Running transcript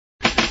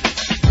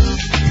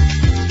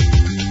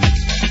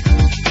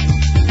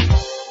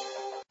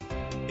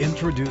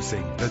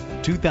Introducing the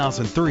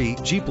 2003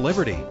 Jeep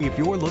Liberty. If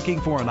you're looking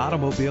for an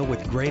automobile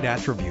with great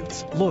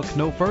attributes, look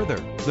no further.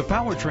 The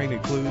powertrain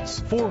includes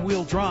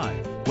four-wheel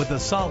drive with a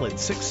solid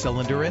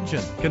 6-cylinder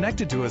engine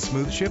connected to a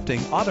smooth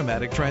shifting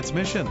automatic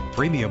transmission.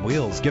 Premium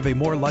wheels give a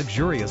more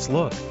luxurious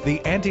look. The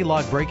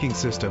anti-lock braking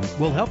system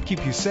will help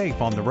keep you safe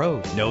on the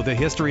road. Know the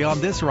history on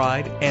this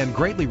ride and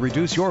greatly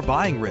reduce your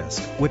buying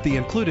risk with the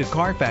included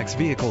Carfax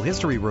Vehicle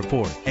History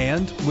Report.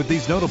 And with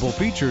these notable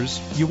features,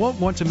 you won't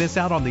want to miss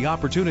out on the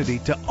opportunity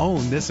to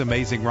own this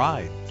amazing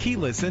ride.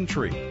 Keyless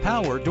entry,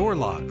 power door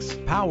locks,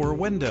 power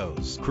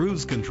windows,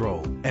 cruise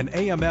control, an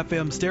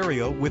AM/FM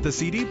stereo with a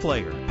CD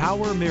player,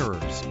 power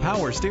mirrors,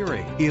 power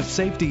steering. If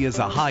safety is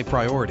a high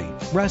priority,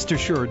 rest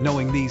assured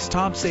knowing these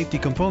top safety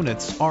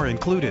components are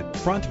included: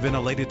 front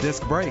ventilated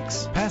disc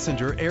brakes,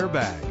 passenger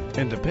airbag,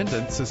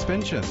 independent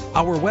suspension.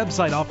 Our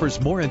website offers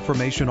more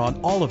information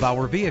on all of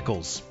our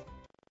vehicles.